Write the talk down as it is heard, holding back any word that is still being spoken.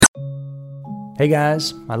Hey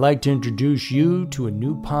guys, I'd like to introduce you to a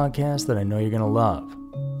new podcast that I know you're going to love.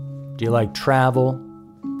 Do you like travel?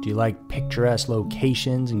 Do you like picturesque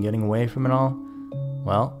locations and getting away from it all?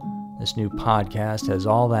 Well, this new podcast has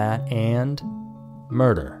all that and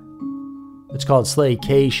murder. It's called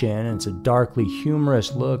Slaycation, and it's a darkly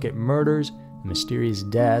humorous look at murders and mysterious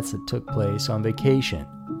deaths that took place on vacation.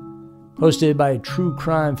 Hosted by a true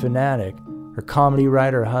crime fanatic, her comedy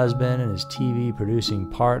writer husband, and his TV producing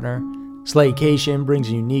partner, Slaycation brings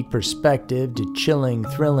a unique perspective to chilling,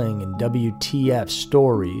 thrilling, and WTF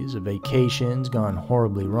stories of vacations gone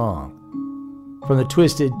horribly wrong. From the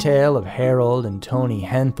twisted tale of Harold and Tony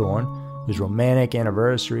Henthorne, whose romantic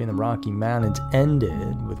anniversary in the Rocky Mountains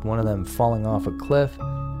ended with one of them falling off a cliff,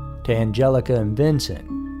 to Angelica and Vincent,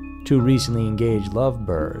 two recently engaged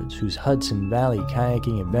lovebirds whose Hudson Valley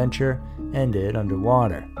kayaking adventure ended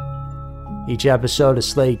underwater. Each episode of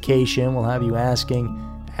Slaycation will have you asking,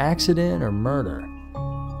 accident or murder?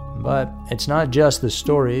 But it's not just the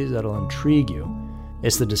stories that'll intrigue you.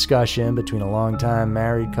 It's the discussion between a longtime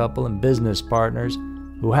married couple and business partners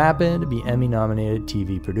who happen to be Emmy-nominated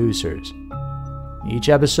TV producers. Each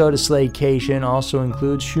episode of Slaycation also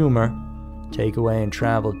includes humor, takeaway and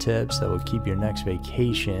travel tips that will keep your next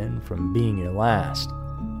vacation from being your last.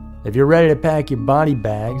 If you're ready to pack your body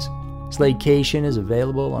bags, Slaycation is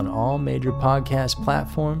available on all major podcast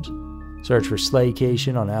platforms. Search for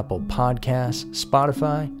Slaycation on Apple Podcasts,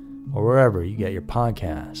 Spotify, or wherever you get your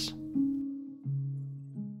podcasts.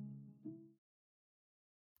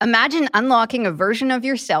 Imagine unlocking a version of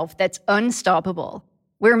yourself that's unstoppable,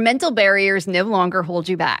 where mental barriers no longer hold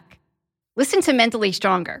you back. Listen to Mentally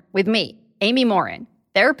Stronger with me, Amy Morin,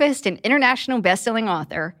 therapist and international best-selling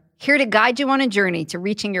author, here to guide you on a journey to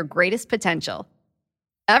reaching your greatest potential.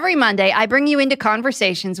 Every Monday, I bring you into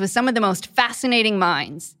conversations with some of the most fascinating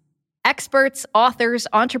minds. Experts, authors,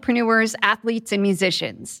 entrepreneurs, athletes, and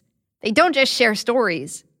musicians. They don't just share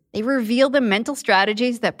stories. They reveal the mental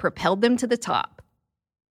strategies that propelled them to the top.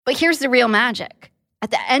 But here's the real magic. At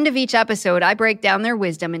the end of each episode, I break down their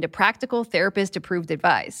wisdom into practical therapist-approved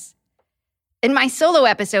advice. In my solo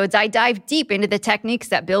episodes, I dive deep into the techniques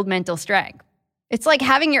that build mental strength. It's like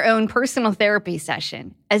having your own personal therapy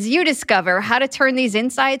session as you discover how to turn these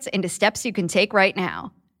insights into steps you can take right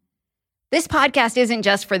now. This podcast isn't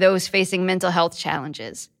just for those facing mental health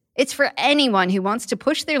challenges. It's for anyone who wants to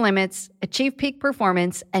push their limits, achieve peak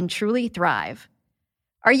performance, and truly thrive.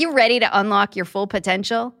 Are you ready to unlock your full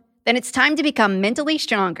potential? Then it's time to become mentally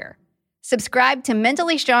stronger. Subscribe to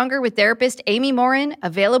Mentally Stronger with therapist Amy Morin,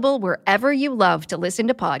 available wherever you love to listen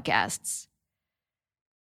to podcasts.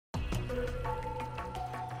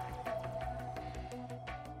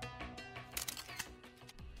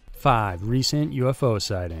 Five recent UFO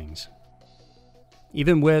sightings.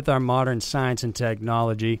 Even with our modern science and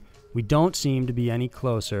technology, we don't seem to be any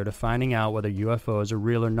closer to finding out whether UFOs are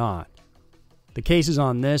real or not. The cases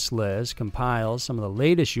on this list compiles some of the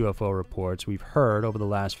latest UFO reports we've heard over the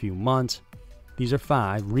last few months. These are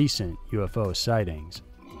 5 recent UFO sightings.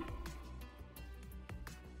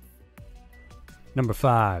 Number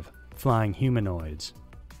 5. Flying humanoids.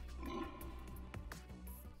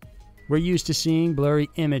 We're used to seeing blurry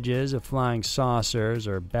images of flying saucers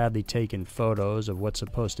or badly taken photos of what's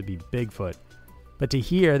supposed to be Bigfoot. But to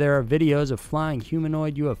hear there are videos of flying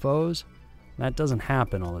humanoid UFOs, that doesn't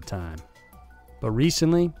happen all the time. But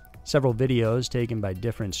recently, several videos taken by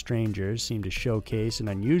different strangers seem to showcase an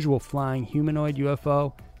unusual flying humanoid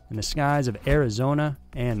UFO in the skies of Arizona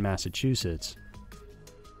and Massachusetts.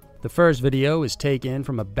 The first video is taken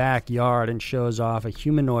from a backyard and shows off a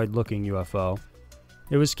humanoid-looking UFO.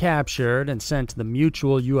 It was captured and sent to the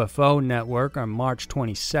Mutual UFO Network on March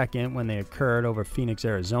 22nd when they occurred over Phoenix,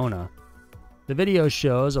 Arizona. The video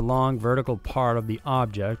shows a long vertical part of the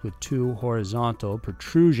object with 2 horizontal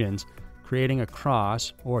protrusions creating a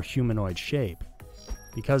cross or humanoid shape.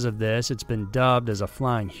 Because of this, it's been dubbed as a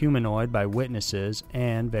flying humanoid by witnesses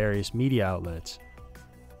and various media outlets.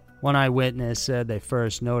 One eyewitness said they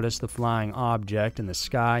first noticed the flying object in the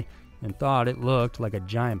sky and thought it looked like a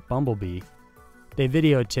giant bumblebee. They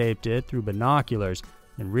videotaped it through binoculars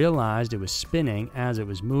and realized it was spinning as it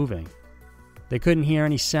was moving. They couldn't hear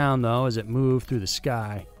any sound, though, as it moved through the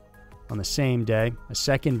sky. On the same day, a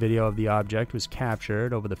second video of the object was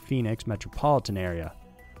captured over the Phoenix metropolitan area.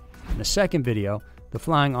 In the second video, the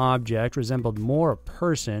flying object resembled more a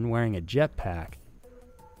person wearing a jetpack.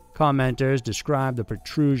 Commenters described the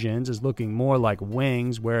protrusions as looking more like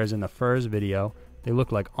wings, whereas in the first video, they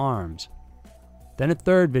looked like arms. Then a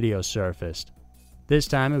third video surfaced. This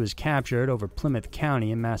time it was captured over Plymouth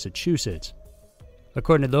County in Massachusetts.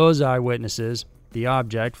 According to those eyewitnesses, the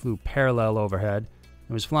object flew parallel overhead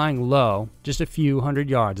and was flying low, just a few hundred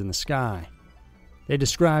yards in the sky. They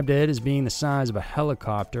described it as being the size of a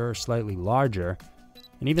helicopter or slightly larger,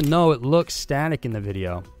 and even though it looked static in the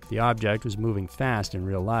video, the object was moving fast in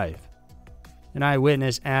real life. An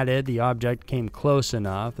eyewitness added the object came close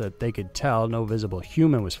enough that they could tell no visible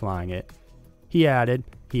human was flying it. He added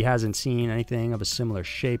he hasn't seen anything of a similar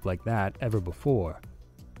shape like that ever before.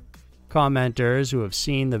 Commenters who have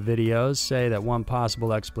seen the videos say that one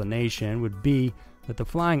possible explanation would be that the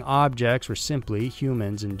flying objects were simply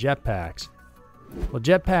humans in jetpacks. While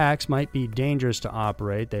jetpacks might be dangerous to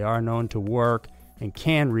operate, they are known to work and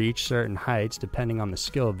can reach certain heights depending on the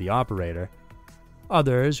skill of the operator.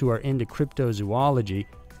 Others who are into cryptozoology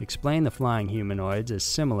explain the flying humanoids as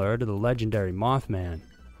similar to the legendary Mothman.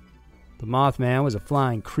 The Mothman was a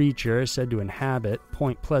flying creature said to inhabit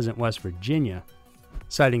Point Pleasant, West Virginia.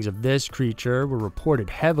 Sightings of this creature were reported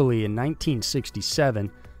heavily in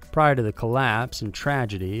 1967 prior to the collapse and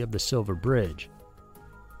tragedy of the Silver Bridge.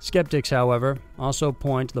 Skeptics, however, also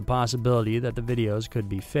point to the possibility that the videos could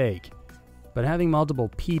be fake. But having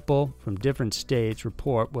multiple people from different states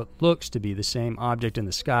report what looks to be the same object in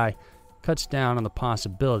the sky cuts down on the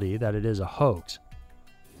possibility that it is a hoax.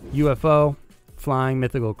 UFO, flying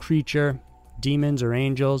mythical creature, demons or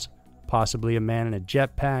angels, possibly a man in a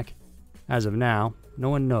jetpack. As of now, no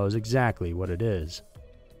one knows exactly what it is.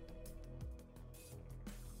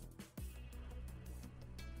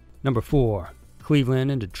 Number 4.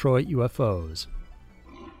 Cleveland and Detroit UFOs.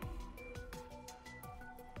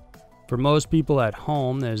 For most people at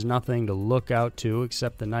home, there's nothing to look out to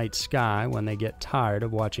except the night sky when they get tired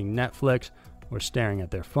of watching Netflix or staring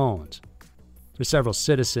at their phones. For several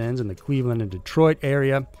citizens in the Cleveland and Detroit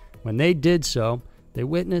area, when they did so, they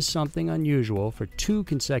witnessed something unusual for 2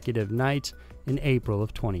 consecutive nights in April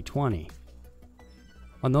of 2020.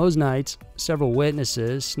 On those nights, several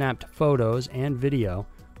witnesses snapped photos and video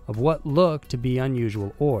of what looked to be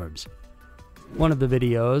unusual orbs. One of the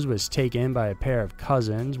videos was taken by a pair of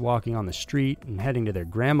cousins walking on the street and heading to their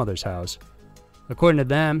grandmother's house. According to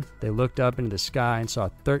them, they looked up into the sky and saw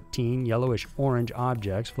 13 yellowish-orange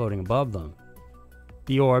objects floating above them.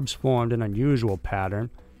 The orbs formed an unusual pattern,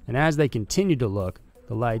 and as they continued to look,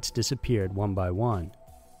 the lights disappeared one by one.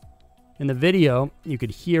 In the video, you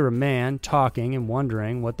could hear a man talking and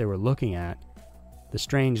wondering what they were looking at. The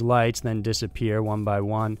strange lights then disappear one by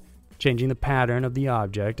one, changing the pattern of the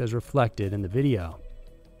object as reflected in the video.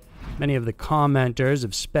 Many of the commenters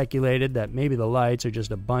have speculated that maybe the lights are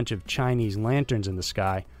just a bunch of Chinese lanterns in the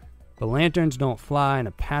sky, but lanterns don't fly in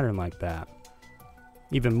a pattern like that.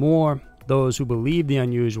 Even more, those who believe the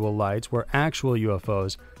unusual lights were actual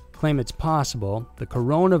UFOs claim it's possible the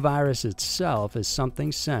coronavirus itself is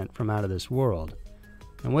something sent from out of this world.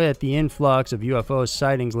 And with the influx of UFO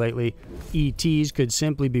sightings lately, ETs could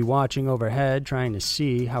simply be watching overhead trying to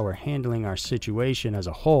see how we're handling our situation as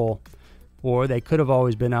a whole, or they could have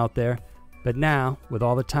always been out there, but now, with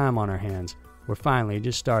all the time on our hands, we're finally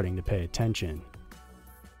just starting to pay attention.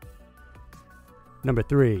 Number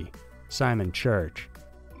 3. Simon Church.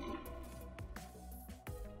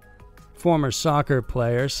 Former soccer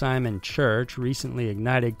player Simon Church recently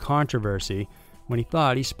ignited controversy when he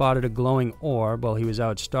thought he spotted a glowing orb while he was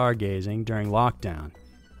out stargazing during lockdown.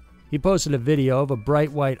 He posted a video of a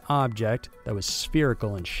bright white object that was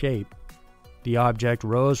spherical in shape. The object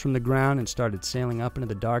rose from the ground and started sailing up into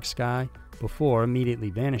the dark sky before immediately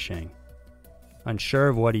vanishing. Unsure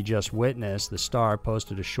of what he just witnessed, the star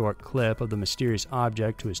posted a short clip of the mysterious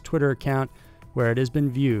object to his Twitter account, where it has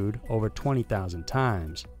been viewed over 20,000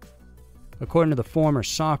 times. According to the former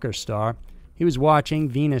soccer star, he was watching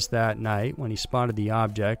Venus that night when he spotted the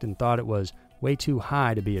object and thought it was way too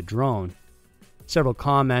high to be a drone. Several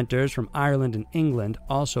commenters from Ireland and England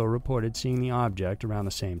also reported seeing the object around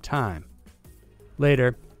the same time.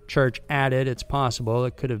 Later, Church added it's possible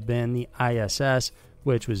it could have been the ISS,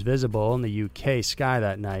 which was visible in the UK sky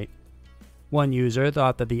that night. One user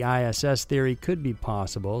thought that the ISS theory could be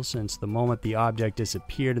possible since the moment the object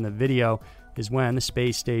disappeared in the video is when the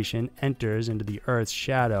space station enters into the Earth's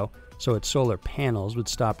shadow, so its solar panels would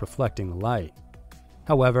stop reflecting the light.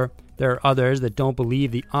 However, there are others that don't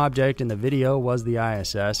believe the object in the video was the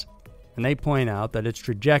ISS, and they point out that its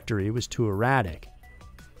trajectory was too erratic.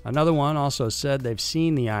 Another one also said they've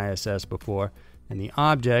seen the ISS before, and the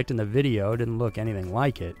object in the video didn't look anything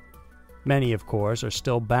like it. Many, of course, are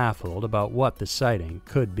still baffled about what the sighting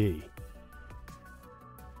could be.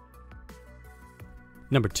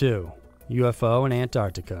 Number 2. UFO in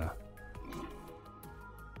Antarctica.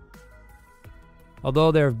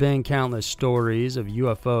 Although there have been countless stories of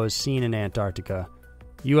UFOs seen in Antarctica,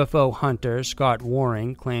 UFO hunter Scott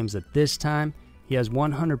Waring claims that this time he has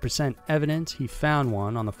 100% evidence he found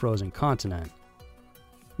one on the frozen continent.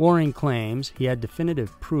 Waring claims he had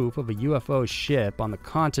definitive proof of a UFO ship on the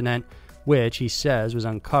continent, which he says was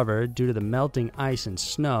uncovered due to the melting ice and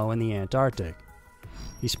snow in the Antarctic.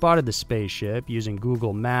 He spotted the spaceship using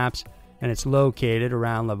Google Maps, and it's located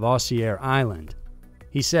around Lavoisier Island.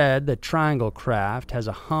 He said the triangle craft has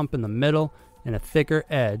a hump in the middle and a thicker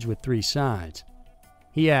edge with 3 sides.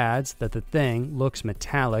 He adds that the thing looks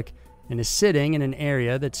metallic and is sitting in an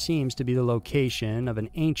area that seems to be the location of an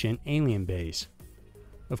ancient alien base.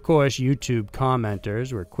 Of course, YouTube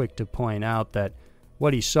commenters were quick to point out that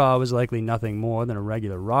what he saw was likely nothing more than a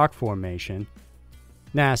regular rock formation.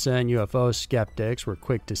 NASA and UFO skeptics were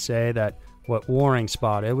quick to say that what Waring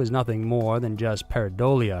spotted was nothing more than just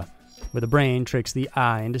pareidolia, where the brain tricks the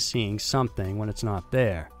eye into seeing something when it's not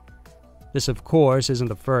there. This, of course, isn't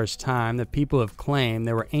the first time that people have claimed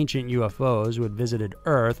there were ancient UFOs who had visited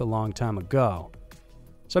Earth a long time ago.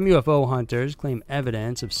 Some UFO hunters claim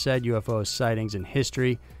evidence of said UFO sightings in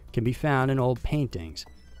history can be found in old paintings.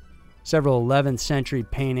 Several 11th century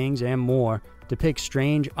paintings and more depict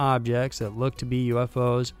strange objects that look to be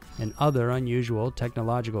UFOs and other unusual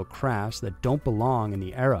technological crafts that don't belong in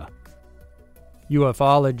the era.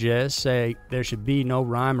 Ufologists say there should be no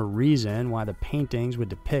rhyme or reason why the paintings would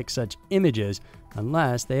depict such images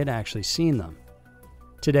unless they had actually seen them.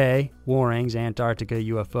 Today, Waring's Antarctica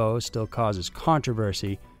UFO still causes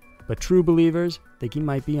controversy, but true believers think he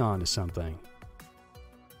might be onto something.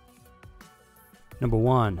 Number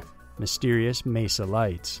 1. Mysterious Mesa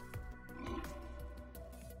Lights.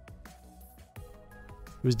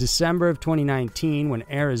 It was December of 2019 when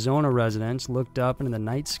Arizona residents looked up into the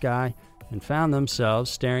night sky and found themselves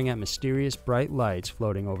staring at mysterious bright lights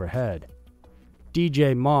floating overhead.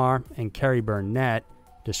 DJ Marr and Kerry Burnett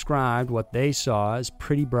described what they saw as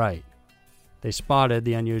pretty bright. They spotted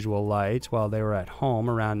the unusual lights while they were at home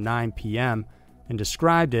around 9 p.m. and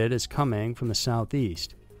described it as coming from the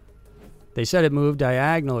southeast. They said it moved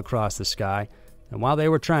diagonal across the sky, and while they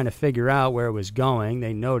were trying to figure out where it was going,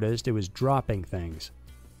 they noticed it was dropping things.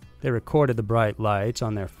 They recorded the bright lights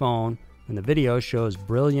on their phone, and the video shows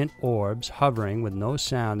brilliant orbs hovering with no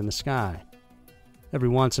sound in the sky. Every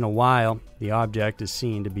once in a while, the object is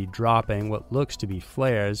seen to be dropping what looks to be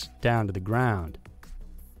flares down to the ground.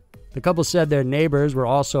 The couple said their neighbors were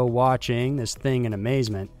also watching this thing in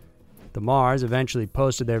amazement. The Mars eventually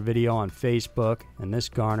posted their video on Facebook, and this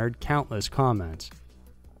garnered countless comments.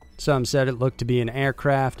 Some said it looked to be an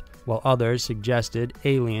aircraft, while others suggested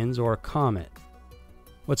aliens or a comet.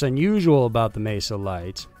 What's unusual about the Mesa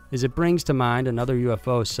Lights is it brings to mind another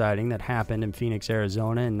UFO sighting that happened in Phoenix,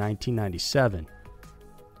 Arizona in 1997.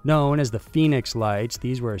 Known as the Phoenix Lights,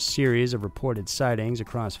 these were a series of reported sightings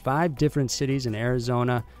across 5 different cities in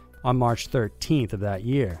Arizona on March 13th of that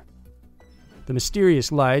year. The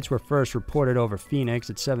mysterious lights were first reported over Phoenix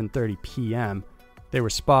at 7:30 p.m. They were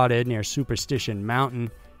spotted near Superstition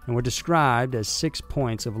Mountain and were described as 6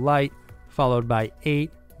 points of light, followed by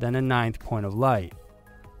 8, then a 9th point of light.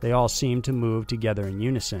 They all seemed to move together in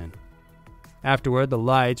unison. Afterward, the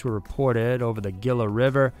lights were reported over the Gila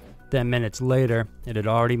River, then minutes later, it had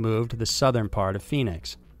already moved to the southern part of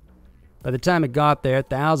Phoenix. By the time it got there,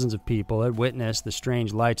 thousands of people had witnessed the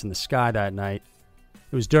strange lights in the sky that night.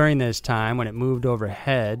 It was during this time when it moved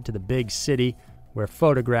overhead to the big city where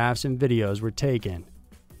photographs and videos were taken.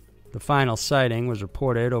 The final sighting was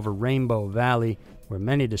reported over Rainbow Valley, where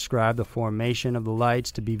many described the formation of the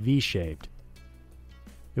lights to be V-shaped.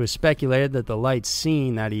 It was speculated that the lights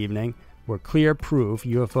seen that evening were clear proof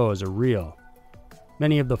UFOs are real.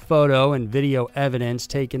 Many of the photo and video evidence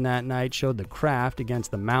taken that night showed the craft against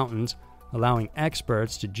the mountains, allowing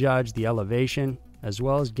experts to judge the elevation as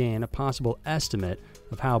well as gain a possible estimate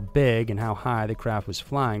of how big and how high the craft was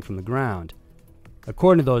flying from the ground.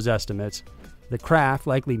 According to those estimates, the craft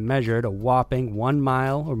likely measured a whopping 1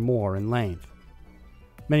 mile or more in length.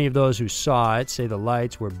 Many of those who saw it say the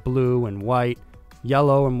lights were blue and white,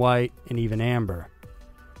 yellow and white, and even amber.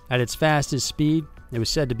 At its fastest speed, it was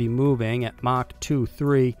said to be moving at Mach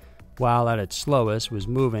 2.3, while at its slowest was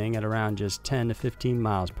moving at around just 10 to 15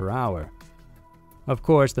 miles per hour. Of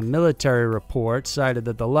course, the military report cited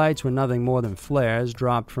that the lights were nothing more than flares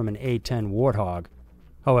dropped from an A-10 Warthog.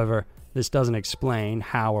 However, this doesn't explain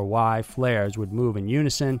how or why flares would move in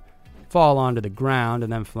unison, fall onto the ground,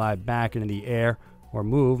 and then fly back into the air, or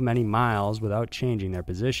move many miles without changing their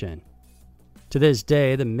position. To this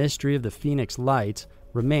day, the mystery of the Phoenix Lights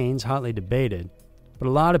remains hotly debated, but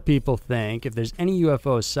a lot of people think if there's any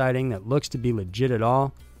UFO sighting that looks to be legit at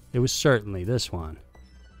all, it was certainly this one.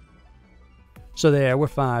 So there were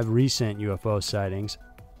 5 recent UFO sightings.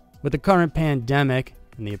 With the current pandemic,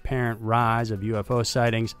 and the apparent rise of UFO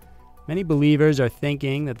sightings, many believers are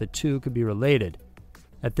thinking that the two could be related.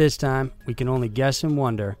 At this time, we can only guess and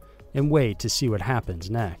wonder and wait to see what happens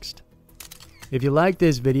next. If you like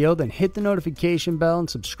this video, then hit the notification bell and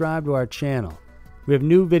subscribe to our channel. We have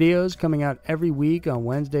new videos coming out every week on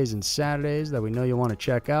Wednesdays and Saturdays that we know you'll want to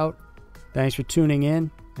check out. Thanks for tuning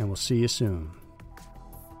in, and we'll see you soon.